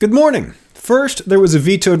Good morning. First, there was a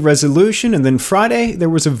vetoed resolution, and then Friday, there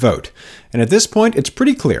was a vote. And at this point, it's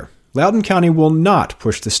pretty clear. Loudoun County will not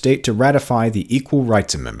push the state to ratify the Equal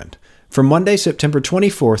Rights Amendment. For Monday, September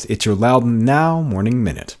 24th, it's your Loudoun Now Morning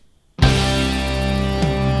Minute.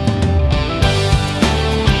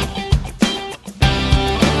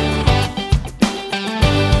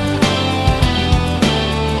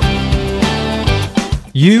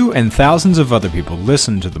 You and thousands of other people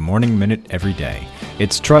listen to the Morning Minute every day.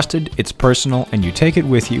 It's trusted, it's personal, and you take it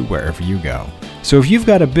with you wherever you go. So if you've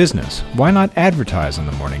got a business, why not advertise on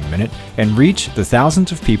the Morning Minute and reach the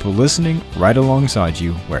thousands of people listening right alongside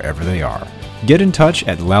you wherever they are? Get in touch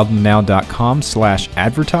at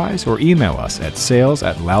loudounnow.com/advertise or email us at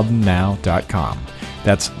sales@loudounnow.com.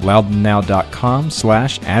 That's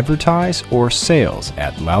loudounnow.com/advertise or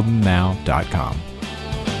sales@loudounnow.com.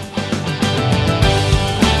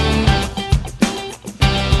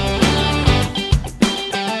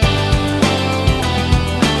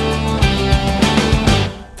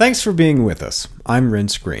 Thanks for being with us. I'm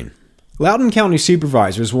Renz Green. Loudoun County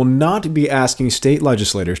supervisors will not be asking state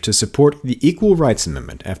legislators to support the Equal Rights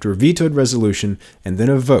Amendment after a vetoed resolution and then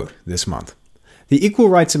a vote this month. The Equal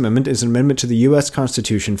Rights Amendment is an amendment to the U.S.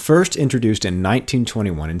 Constitution first introduced in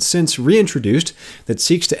 1921 and since reintroduced that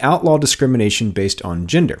seeks to outlaw discrimination based on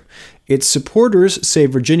gender. Its supporters say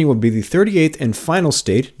Virginia will be the 38th and final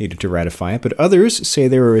state needed to ratify it, but others say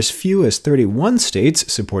there are as few as 31 states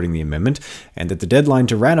supporting the amendment and that the deadline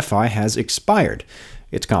to ratify has expired.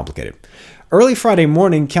 It's complicated. Early Friday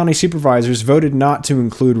morning, county supervisors voted not to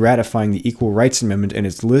include ratifying the Equal Rights Amendment in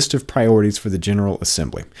its list of priorities for the General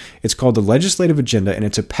Assembly. It's called the Legislative Agenda, and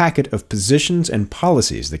it's a packet of positions and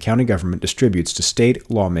policies the county government distributes to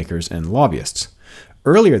state lawmakers and lobbyists.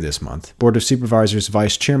 Earlier this month, Board of Supervisors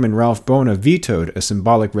Vice Chairman Ralph Bona vetoed a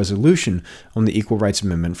symbolic resolution on the Equal Rights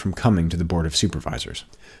Amendment from coming to the Board of Supervisors.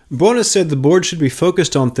 Bona said the board should be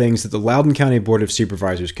focused on things that the Loudoun County Board of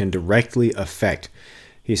Supervisors can directly affect.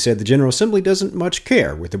 He said the General Assembly doesn't much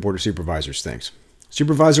care what the Board of Supervisors thinks.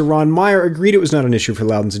 Supervisor Ron Meyer agreed it was not an issue for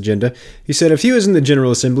Loudoun's agenda. He said if he was in the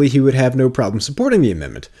General Assembly, he would have no problem supporting the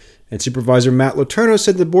amendment. And Supervisor Matt Letourneau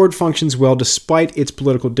said the board functions well despite its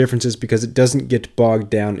political differences because it doesn't get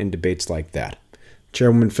bogged down in debates like that.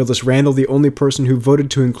 Chairwoman Phyllis Randall, the only person who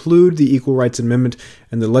voted to include the Equal Rights Amendment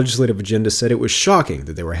in the legislative agenda, said it was shocking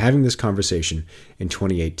that they were having this conversation in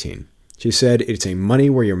 2018. She said it's a money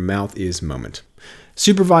where your mouth is moment.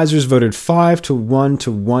 Supervisors voted 5-1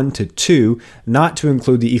 to 1-2 not to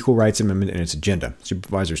include the Equal Rights Amendment in its agenda.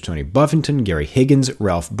 Supervisors Tony Buffington, Gary Higgins,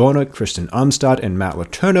 Ralph Bona, Kristen Umstadt, and Matt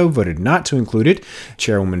Letourneau voted not to include it.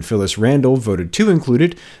 Chairwoman Phyllis Randall voted to include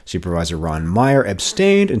it. Supervisor Ron Meyer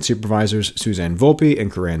abstained, and Supervisors Suzanne Volpe and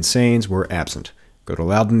Corinne Sains were absent. Go to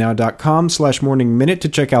loudounnow.com/morning minute to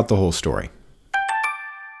check out the whole story.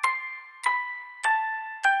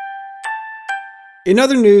 In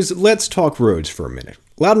other news, let's talk roads for a minute.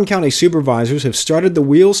 Loudoun County supervisors have started the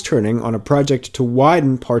wheels turning on a project to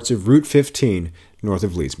widen parts of Route 15 north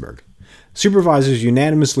of Leesburg. Supervisors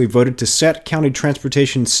unanimously voted to set county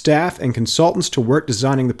transportation staff and consultants to work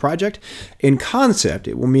designing the project. In concept,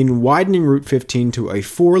 it will mean widening Route 15 to a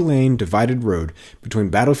 4-lane divided road between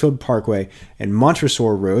Battlefield Parkway and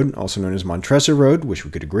Montresor Road, also known as Montresor Road, wish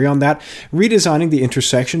we could agree on that, redesigning the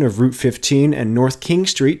intersection of Route 15 and North King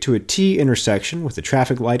Street to a T intersection with a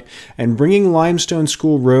traffic light, and bringing Limestone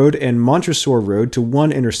School Road and Montresor Road to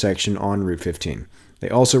one intersection on Route 15. They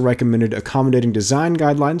also recommended accommodating design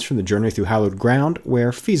guidelines from the Journey Through Hallowed Ground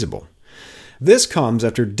where feasible. This comes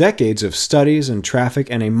after decades of studies and traffic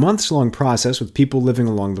and a months-long process with people living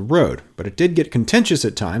along the road, but it did get contentious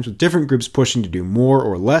at times with different groups pushing to do more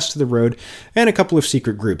or less to the road and a couple of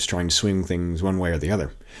secret groups trying to swing things one way or the other.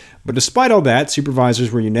 But despite all that,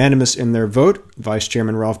 supervisors were unanimous in their vote. Vice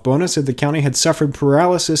Chairman Ralph Bona said the county had suffered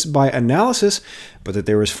paralysis by analysis, but that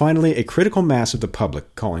there was finally a critical mass of the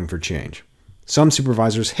public calling for change. Some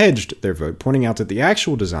supervisors hedged their vote, pointing out that the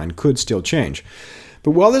actual design could still change.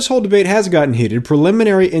 But while this whole debate has gotten heated,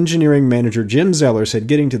 preliminary engineering manager Jim Zeller said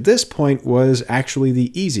getting to this point was actually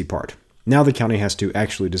the easy part. Now the county has to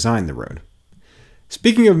actually design the road.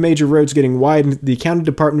 Speaking of major roads getting widened, the County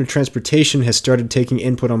Department of Transportation has started taking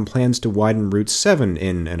input on plans to widen Route 7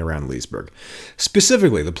 in and around Leesburg.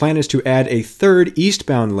 Specifically, the plan is to add a third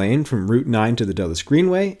eastbound lane from Route 9 to the Dulles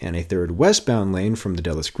Greenway and a third westbound lane from the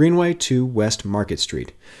Dulles Greenway to West Market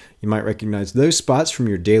Street. You might recognize those spots from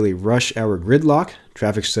your daily rush hour gridlock.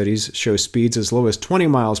 Traffic studies show speeds as low as 20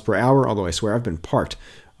 miles per hour, although I swear I've been parked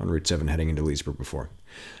on Route 7 heading into Leesburg before.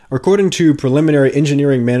 According to preliminary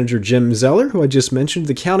engineering manager Jim Zeller, who I just mentioned,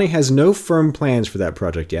 the county has no firm plans for that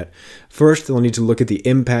project yet. First, they'll need to look at the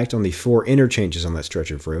impact on the 4 interchanges on that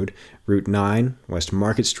stretch of road: Route 9, West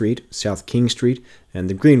Market Street, South King Street, and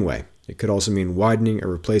the Greenway. It could also mean widening or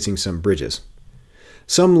replacing some bridges.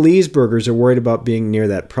 Some Leesburgers are worried about being near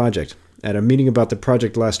that project. At a meeting about the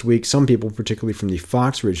project last week, some people, particularly from the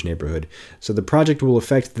Fox Ridge neighborhood, said the project will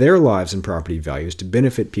affect their lives and property values to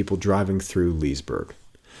benefit people driving through Leesburg.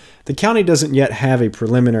 The county doesn't yet have a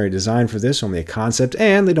preliminary design for this, only a concept,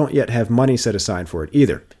 and they don't yet have money set aside for it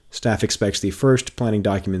either. Staff expects the first planning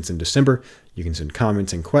documents in December. You can send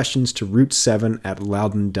comments and questions to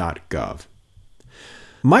route7@loudoun.gov.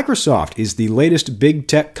 Microsoft is the latest big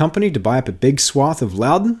tech company to buy up a big swath of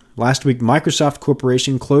Loudoun. Last week, Microsoft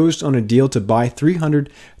Corporation closed on a deal to buy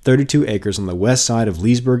 332 acres on the west side of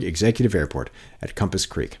Leesburg Executive Airport at Compass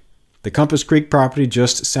Creek. The Compass Creek property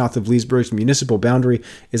just south of Leesburg's municipal boundary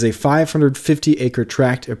is a 550-acre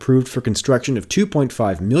tract approved for construction of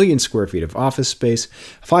 2.5 million square feet of office space,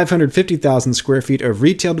 550,000 square feet of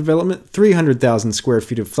retail development, 300,000 square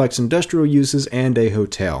feet of flex industrial uses, and a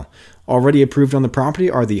hotel. Already approved on the property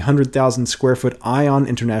are the 100,000 square foot Ion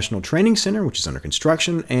International Training Center, which is under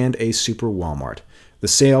construction, and a super Walmart. The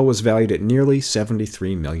sale was valued at nearly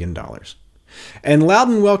 $73 million. And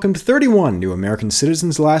Loudoun welcomed 31 new American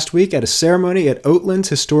citizens last week at a ceremony at Oatlands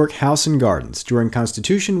Historic House and Gardens during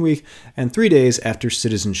Constitution Week and 3 days after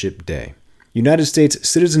Citizenship Day. United States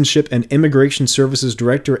Citizenship and Immigration Services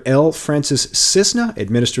Director L. Francis Cisna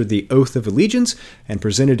administered the Oath of Allegiance and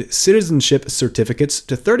presented citizenship certificates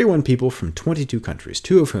to 31 people from 22 countries,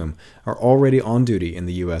 2 of whom are already on duty in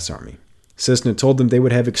the U.S. Army. Cisna told them they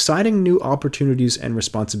would have exciting new opportunities and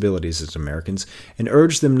responsibilities as Americans and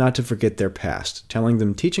urged them not to forget their past, telling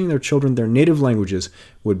them teaching their children their native languages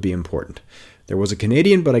would be important. There was a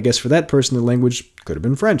Canadian, but I guess for that person the language could have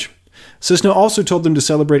been French. Cisna also told them to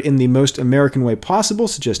celebrate in the most American way possible,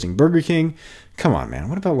 suggesting Burger King. Come on, man,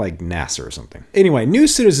 what about like NASA or something? Anyway, new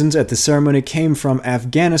citizens at the ceremony came from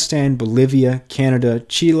Afghanistan, Bolivia, Canada,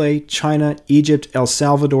 Chile, China, Egypt, El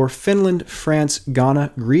Salvador, Finland, France,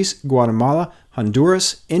 Ghana, Greece, Guatemala,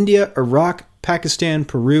 Honduras, India, Iraq, Pakistan,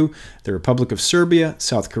 Peru, the Republic of Serbia,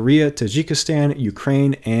 South Korea, Tajikistan,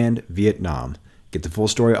 Ukraine, and Vietnam. Get the full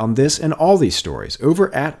story on this and all these stories over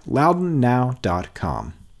at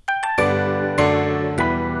loudounnow.com.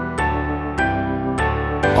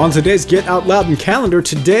 On today's Get Out Loudoun calendar,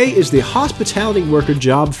 today is the Hospitality Worker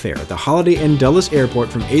Job Fair at the Holiday Inn Dulles Airport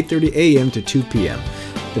from 8:30 a.m. to 2 p.m.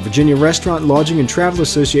 The Virginia Restaurant, Lodging, and Travel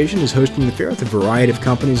Association is hosting the fair with a variety of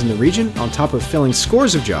companies in the region. On top of filling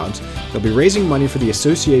scores of jobs, they'll be raising money for the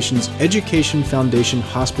association's Education Foundation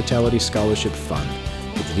Hospitality Scholarship Fund.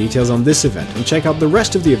 Get the details on this event and check out the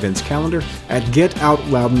rest of the event's calendar at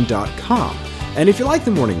getoutloudoun.com. And if you like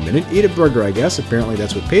the Morning Minute, eat a burger, I guess. Apparently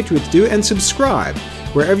that's what patriots do. And subscribe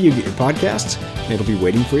wherever you get your podcasts, and it'll be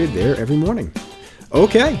waiting for you there every morning.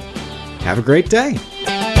 Okay, have a great day.